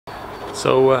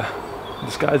So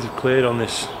the skies have cleared on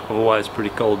this otherwise pretty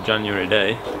cold January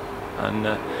day, and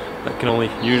that can only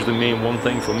usually mean one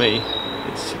thing for me.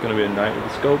 It's going to be a night with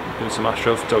the scope doing some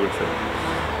astrophotography.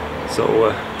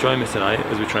 So join me tonight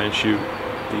as we try and shoot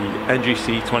the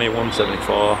NGC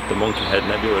 2174, the Monkeyhead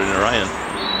Nebula in Orion.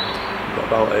 We've got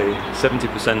about a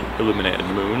 70% illuminated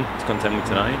moon to contend with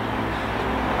tonight,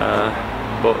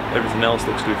 but everything else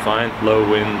looks to be fine. Low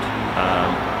wind,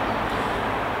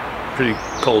 pretty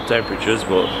cold temperatures,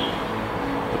 but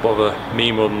they bother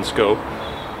me more than the scope.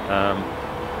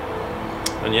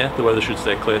 And yeah, the weather should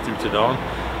stay clear through to dawn.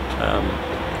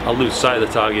 I'll lose sight of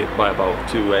the target by about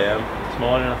 2 AM this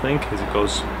morning, I think, as it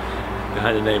goes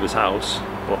behind the neighbour's house.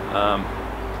 But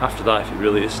after that, if it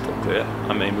really is still clear,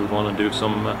 I may move on and do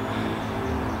some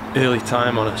early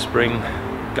time on a spring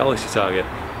galaxy target.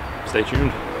 Stay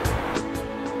tuned.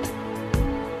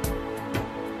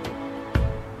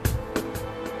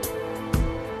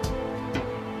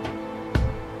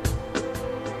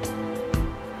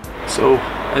 So,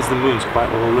 as the moon's quite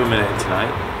well illuminated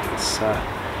tonight, it's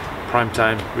prime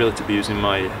time really to be using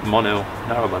my mono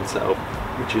narrowband setup,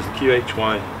 which is the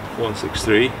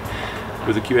Qhy5l-ii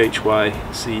with the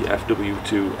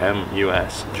Qhy5l-ii M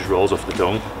US. It just rolls off the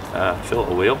tongue,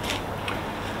 filter wheel.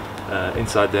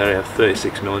 Inside there I have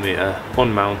 36mm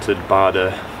unmounted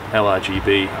Baader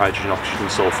LRGB hydrogen, oxygen,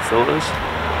 sulfur filters.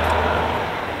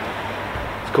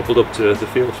 It's coupled up to the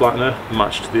field flattener,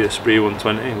 matched to the Esprit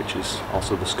 120, which is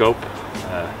also the scope.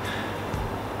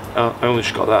 I only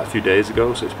just got that a few days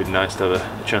ago, so it's been nice to have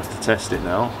a chance to test it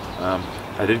now.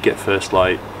 I did get first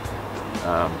light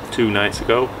 2 nights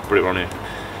ago, but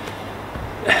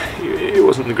it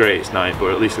wasn't the greatest night,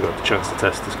 but at least I got the chance to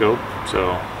test the scope,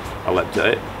 so I leapt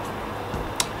at it.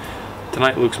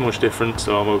 Tonight looks much different,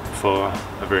 so I'm hoping for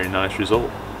a very nice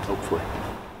result, hopefully.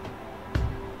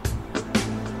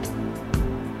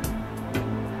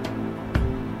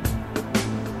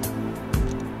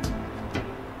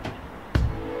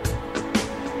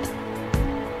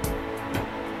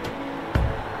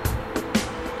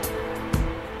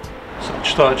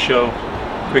 Just thought I'd show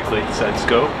quickly said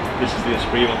scope. This is the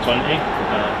Esprit 120.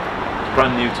 It's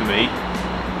brand new to me.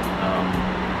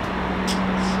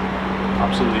 It's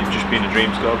absolutely just been a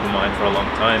dream scope of mine for a long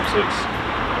time, so it's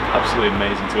absolutely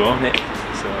amazing to own it.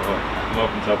 So I'm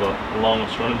hoping to have a long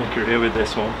astronomy career with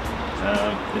this one.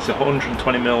 It's a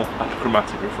 120mm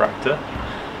apochromatic refractor.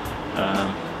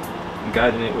 I'm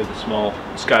guiding it with a small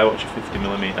Skywatcher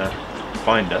 50mm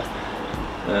finder.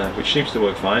 Which seems to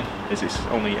work fine, as it's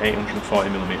only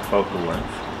 840mm focal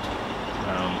length,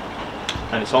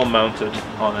 and it's all mounted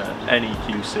on an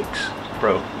Qhy5l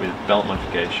Pro with belt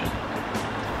modification.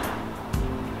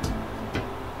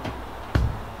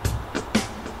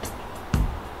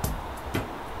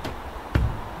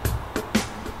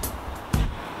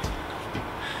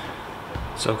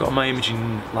 So I've got my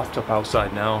imaging laptop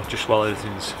outside now, just while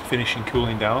everything's finishing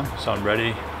cooling down, so I'm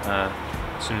ready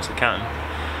as soon as I can.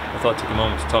 I thought I'd take a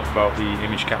moment to talk about the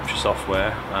image capture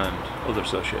software and other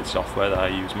associated software that I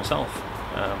use myself.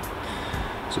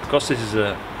 So because this is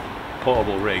a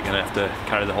portable rig and I have to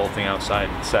carry the whole thing outside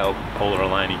and set up polar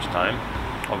align each time,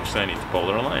 obviously I need to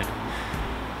polar align.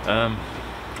 I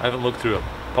haven't looked through a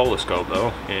polar scope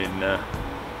though in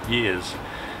years,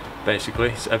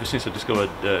 basically, ever since I discovered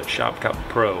SharpCap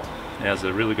Pro. It has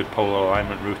a really good polar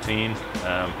alignment routine,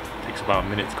 takes about a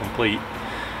minute to complete,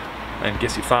 and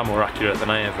gets it far more accurate than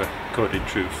I ever could in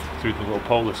truth through the little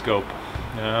polar scope.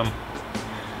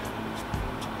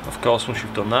 Of course, once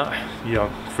you've done that, you're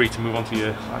free to move on to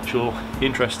your actual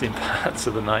interesting parts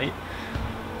of the night,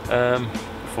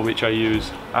 for which I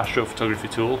use astrophotography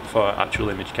tool for actual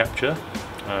image capture.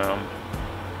 I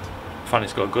find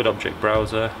it's got a good object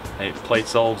browser. It plate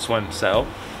solves when set up.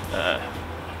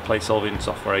 Plate solving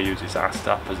software I use is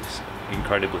ASTAP, as it's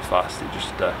incredibly fast. It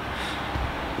just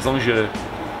as long as your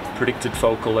predicted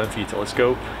focal length for your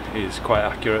telescope is quite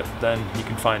accurate, then you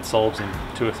can find solves in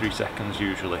 2 or 3 seconds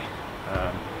usually.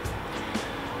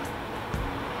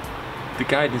 The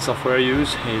guiding software I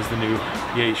use is the new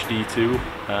HD2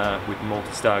 with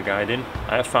multi-star guiding.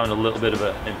 I have found a little bit of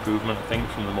an improvement, I think,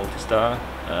 from the multi-star.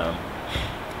 I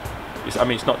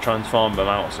mean, it's not transformed by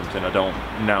mount or something. I don't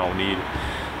now need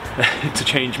to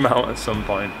change mount at some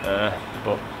point,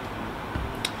 but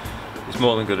it's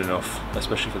more than good enough,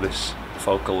 especially for this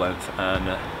focal length,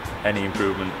 and any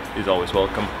improvement is always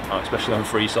welcome, especially on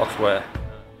free software.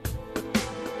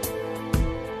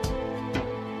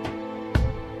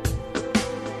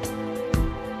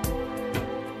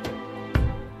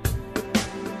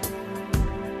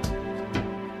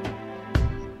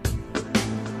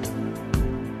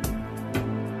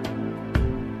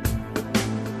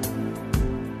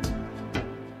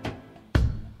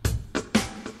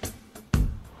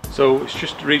 So it's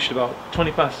just reached about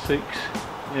 20 past 6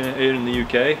 here in the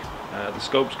UK. The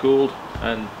scope's cooled,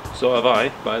 and so have I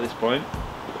by this point.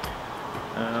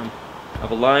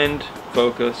 I've aligned,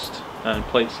 focused and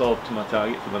plate solved to my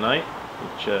target for the night,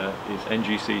 which is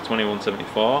NGC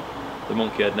 2174, the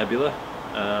Monkeyhead Nebula,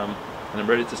 and I'm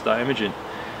ready to start imaging.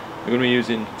 I'm going to be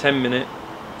using 10-minute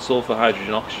sulfur,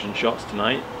 hydrogen, oxygen shots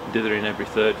tonight, dithering every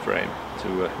third frame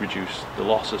to reduce the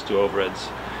losses to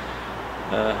overheads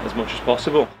as much as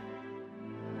possible.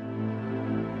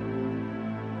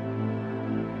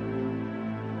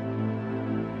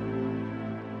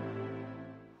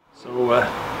 So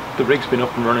the rig's been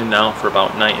up and running now for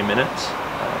about 90 minutes,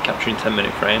 capturing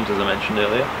 10-minute frames as I mentioned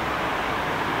earlier.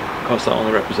 Of course that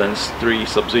only represents 3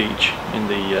 subs each in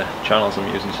the channels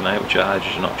I'm using tonight, which are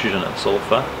hydrogen, oxygen and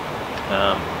sulfur.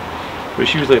 But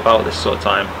it's usually about this sort of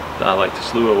time that I like to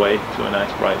slew away to a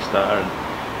nice bright star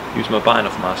and use my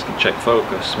Baader mask and check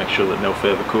focus, make sure that no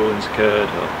further cooling's occurred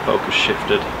or focus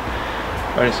shifted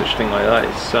or any such thing like that.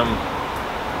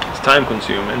 It's time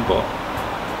consuming but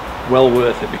well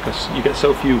worth it, because you get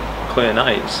so few clear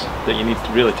nights that you need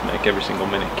to really make every single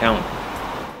minute count.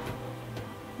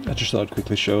 I just thought I'd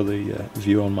quickly show the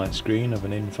view on my screen of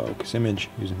an in-focus image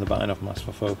using the Baader mask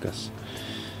for focus.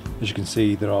 As you can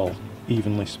see, they're all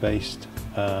evenly spaced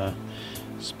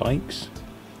spikes.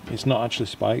 It's not actually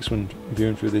spikes when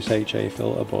viewing through this HA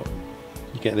filter, but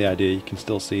you get the idea. You can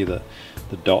still see that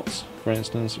the dots, for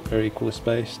instance, are equally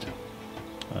spaced,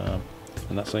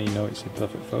 and that's how you know it's in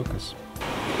perfect focus.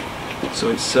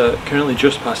 So it's currently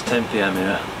just past 10 PM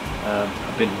here.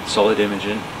 I've been solid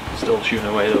imaging, still shooting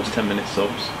away those 10-minute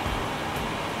subs.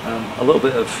 A little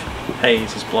bit of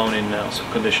haze has blown in now, so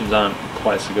conditions aren't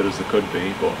quite so good as they could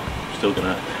be, but I'm still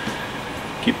going to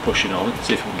keep pushing on,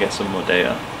 see if we can get some more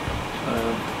data.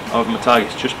 However, my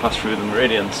target's just passed through the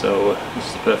meridian, so this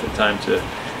is the perfect time to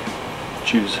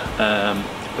choose a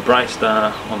bright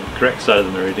star on the correct side of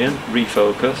the meridian,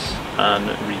 refocus and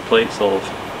replate solve,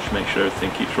 to make sure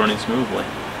everything keeps running smoothly.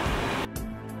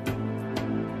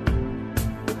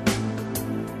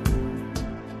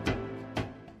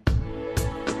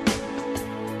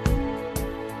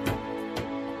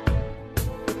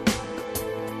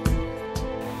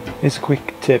 Here's a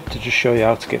quick tip to just show you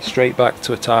how to get straight back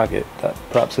to a target that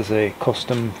perhaps has a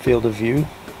custom field of view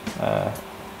that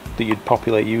you'd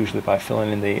populate usually by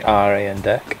filling in the RA and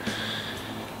deck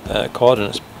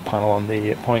coordinates panel on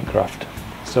the point craft.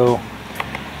 So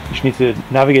you just need to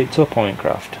navigate to a point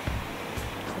craft,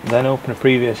 then open a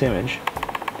previous image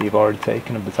that you've already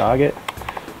taken of the target.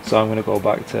 So I'm going to go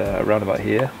back to around about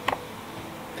here,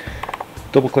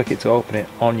 double click it to open it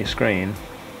on your screen,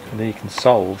 and then you can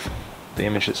solve the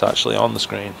image that's actually on the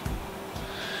screen.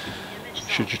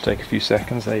 Should just take a few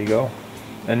seconds. There you go.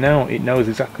 And now it knows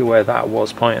exactly where that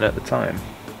was pointing at the time.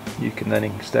 You can then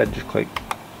instead just click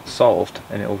solved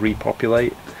and it will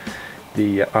repopulate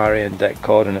the RA and deck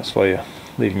coordinates for you,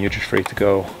 leaving you just free to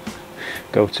go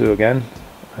to again,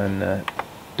 and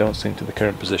don't sync to the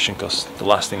current position, because the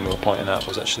last thing we were pointing at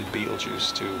was actually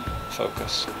Betelgeuse to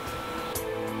focus.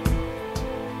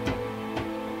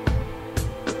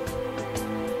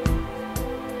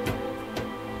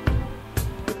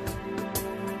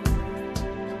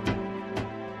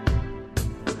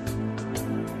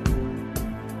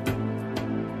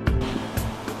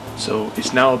 So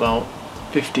it's now about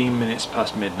 15 minutes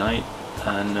past midnight,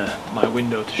 and my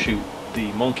window to shoot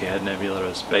the Monkeyhead Nebula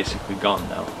is basically gone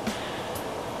now.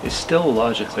 It's still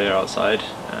largely clear outside.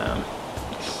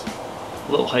 It's a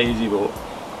little hazy, but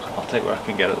I'll take what I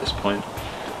can get at this point.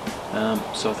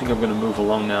 So I think I'm going to move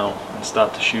along now and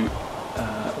start to shoot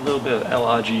a little bit of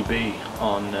LRGB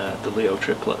on the Leo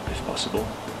triplet if possible.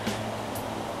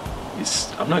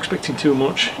 I'm not expecting too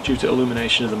much due to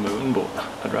illumination of the moon, but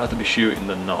I'd rather be shooting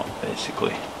than not,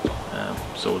 basically.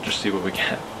 So we'll just see what we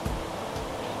get.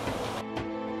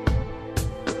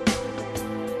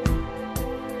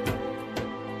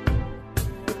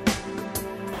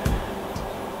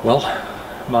 Well,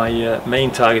 my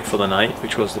main target for the night,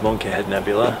 which was the Monkeyhead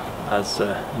Nebula, has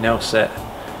now set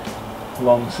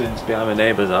long since behind my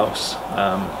neighbour's house.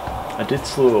 I did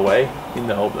slew away in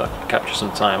the hope that I could capture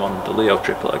some time on the Leo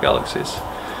triplet of galaxies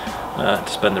to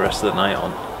spend the rest of the night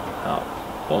on.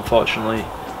 But unfortunately,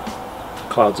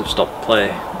 clouds have stopped play.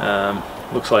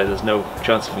 Looks like there's no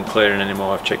chance of them clearing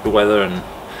anymore. I've checked the weather and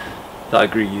that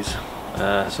agrees.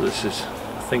 So this is,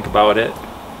 think about it.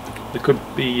 There could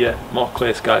be more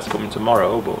clear skies coming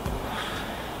tomorrow, but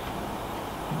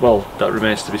well, that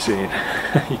remains to be seen.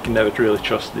 You can never really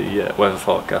trust the weather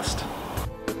forecast.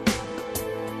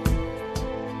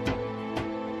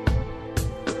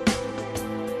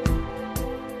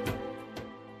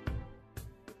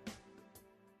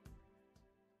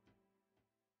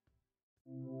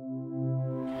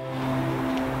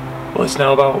 Well, it's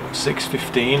now about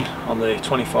 6:15 on the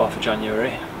 24th of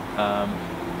January.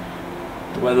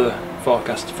 The weather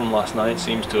forecast from last night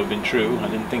seems to have been true. I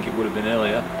didn't think it would have been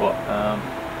earlier, but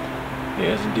it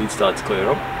has indeed started to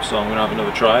clear up. So I'm going to have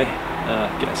another try,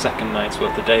 get a second night's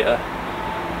worth of data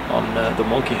on the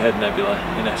Monkeyhead Nebula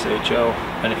in SHO,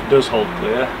 and if it does hold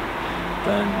clear,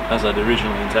 then as I'd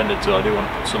originally intended to, I do want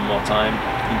to put some more time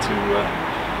into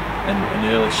an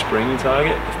early spring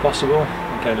target if possible,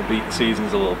 and kind of beat the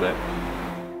seasons a little bit.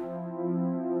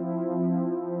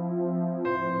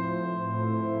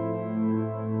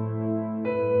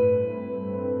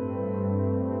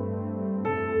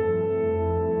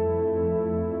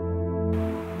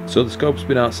 So the scope's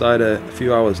been outside a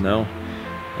few hours now.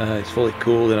 It's fully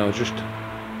cooled, and I was just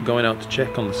going out to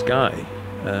check on the sky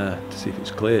to see if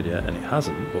it's cleared yet, and it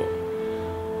hasn't, but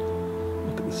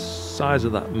look at the size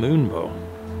of that moon bow.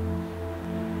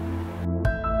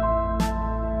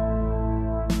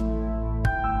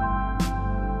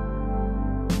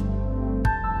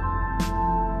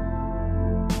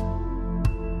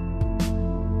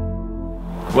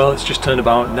 Well, it's just turned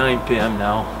about 9 PM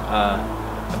now.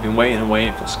 I've been waiting and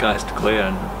waiting for the skies to clear,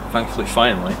 and thankfully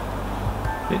finally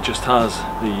it just has.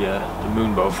 The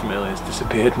moon bow from earlier has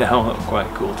disappeared now. That's quite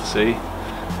cool to see.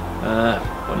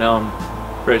 But now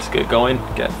I'm ready to get going,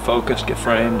 get focused, get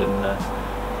framed, and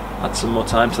add some more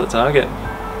time to the target.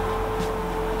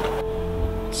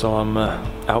 So I'm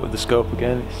out with the scope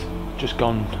again. It's just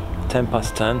gone 10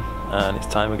 past 10 and it's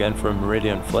time again for a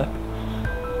meridian flip.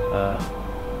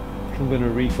 I'm going to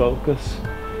refocus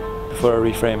before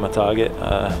I reframe my target.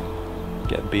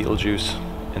 Get Betelgeuse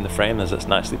in the frame as it's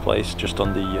nicely placed just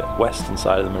on the western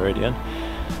side of the meridian,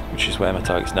 which is where my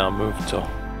target's now moved to.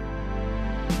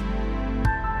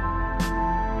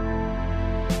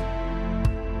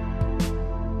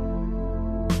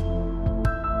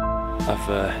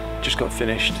 I've just got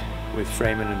finished with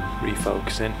framing and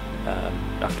refocusing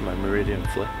after my meridian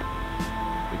flip,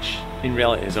 which in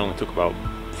reality has only took about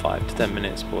 5 to 10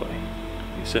 minutes, but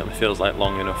it certainly feels like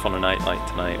long enough on a night like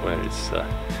tonight where it's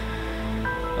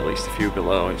at least a few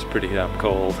below. It's pretty damn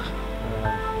cold,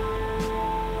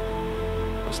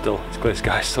 but still it's clear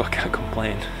skies, so I can't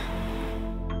complain.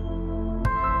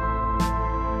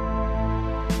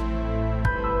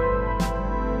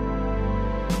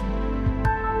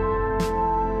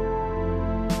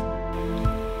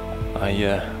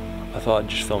 I thought I'd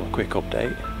just film a quick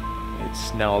update.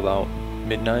 It's now about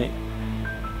midnight.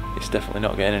 It's definitely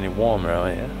not getting any warmer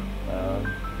out here.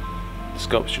 The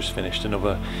scope's just finished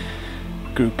another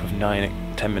group of 9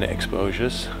 10-minute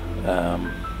exposures.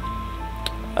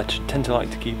 I tend to like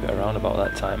to keep it around about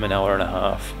that time, an hour and a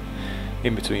half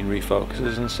in between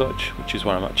refocuses and such, which is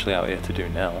what I'm actually out here to do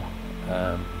now.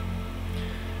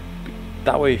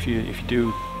 That way, if you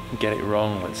do get it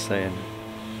wrong, let's say, and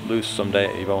lose some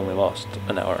data, you've only lost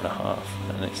an hour and a half,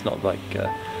 and it's not like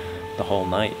the whole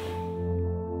night.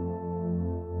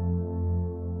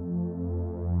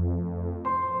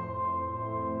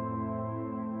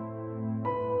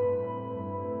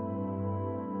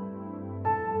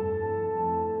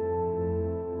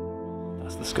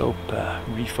 That's the scope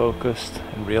refocused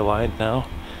and realigned now.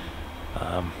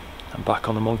 I'm back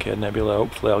on the Monkeyhead Nebula.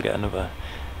 Hopefully I'll get another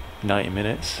 90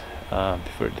 minutes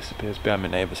before it disappears behind my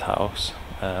neighbour's house.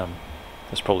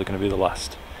 That's probably going to be the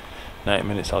last 90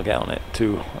 minutes I'll get on it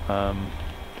too.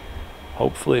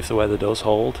 Hopefully, if the weather does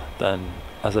hold, then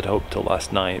as I'd hoped till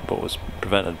last night but was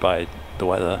prevented by the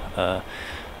weather,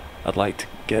 I'd like to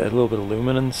get a little bit of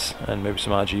luminance and maybe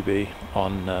some RGB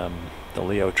on the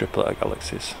Leo triplet of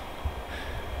galaxies.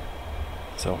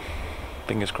 So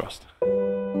fingers crossed.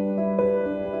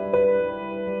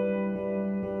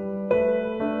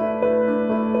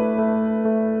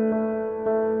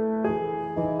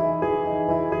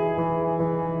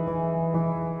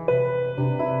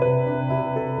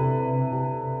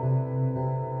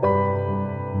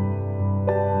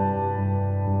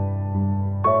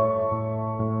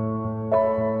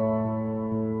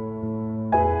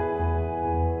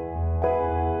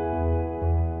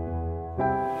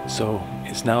 So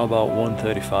it's now about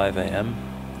 1:35 AM.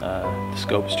 The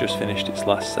scope's just finished its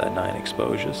last set of 9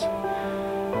 exposures,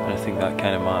 and I think that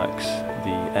kind of marks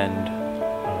the end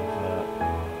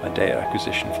of my data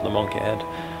acquisition for the Monkeyhead.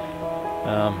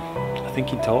 I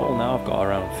think in total now I've got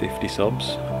around 50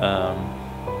 subs,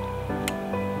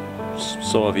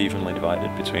 sort of evenly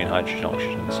divided between hydrogen,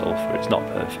 oxygen and sulfur. It's not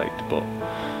perfect, but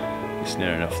it's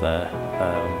near enough there.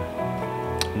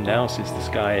 Now, since the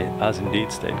sky has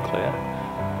indeed stayed clear,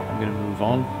 I'm going to move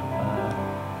on.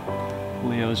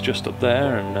 Leo's just up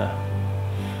there, and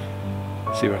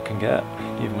see where I can get,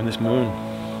 even with this moon.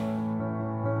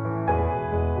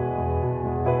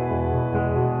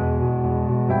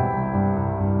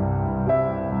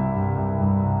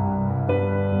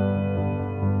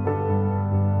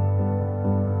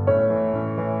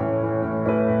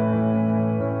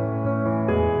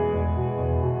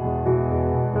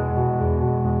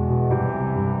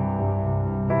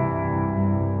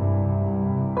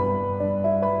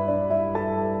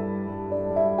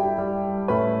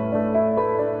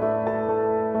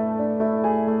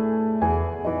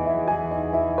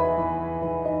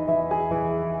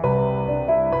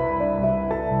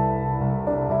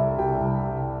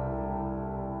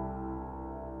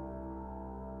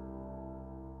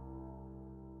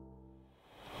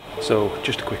 So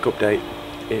just a quick update,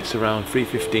 it's around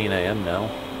 3:15 AM now.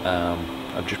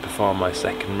 I've just performed my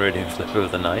second meridian flip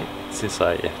of the night since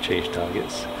I changed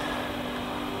targets.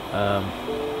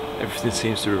 Everything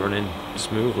seems to be running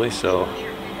smoothly, so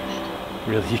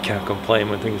really you can't complain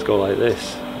when things go like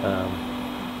this.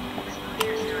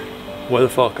 Weather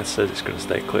forecast says it's going to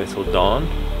stay clear till dawn.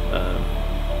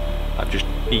 I've just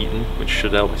eaten, which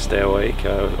should help me stay awake.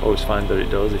 I always find that it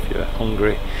does. If you're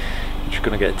hungry, you're just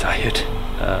going to get tired.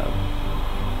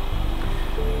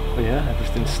 But yeah,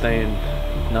 everything's staying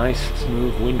nice,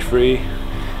 smooth, wind-free,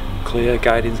 clear,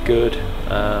 guiding's good.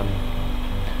 I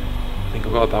think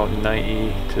I've got about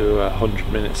 90 to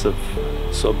 100 minutes of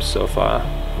subs so far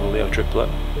on the Leo triplet,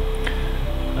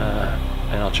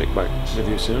 and I'll check back with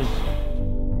you soon.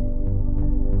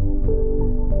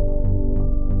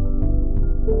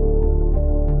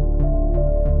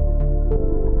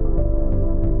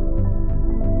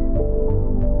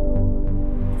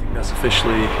 I think that's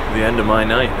officially the end of my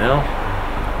night now.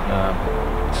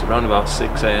 It's around about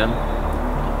 6 AM.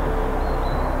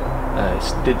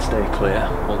 It did stay clear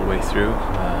all the way through.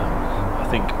 I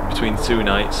think between the 2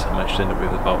 nights I managed to end up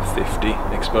with about 50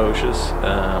 exposures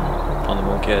on the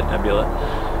Monkeyhead Nebula.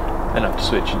 Then after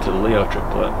switching to the Leo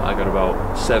triplet I got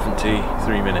about 70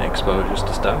 3-minute exposures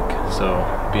to stack, so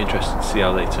it'd be interesting to see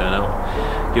how they turn out,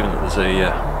 given that there's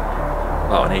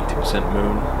about an 80%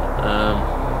 moon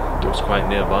that was quite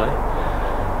nearby.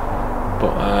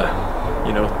 But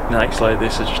you know, nights like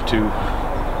this are just too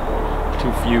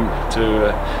few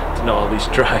to not at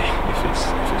least try. If it's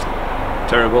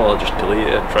terrible, I'll just delete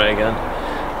it and try again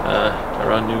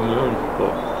around new moon.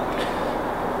 But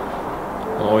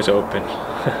I'm always open.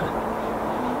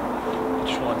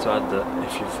 Just wanted to add that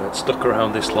if you've stuck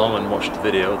around this long and watched the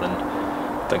video, then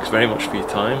thanks very much for your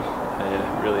time.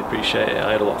 I really appreciate it.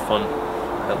 I had a lot of fun,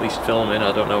 at least filming.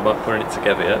 I don't know about putting it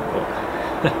together yet, but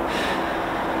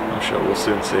I'm sure we'll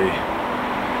soon see.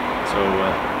 So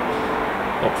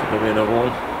hopefully there'll be another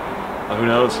one. Who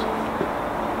knows?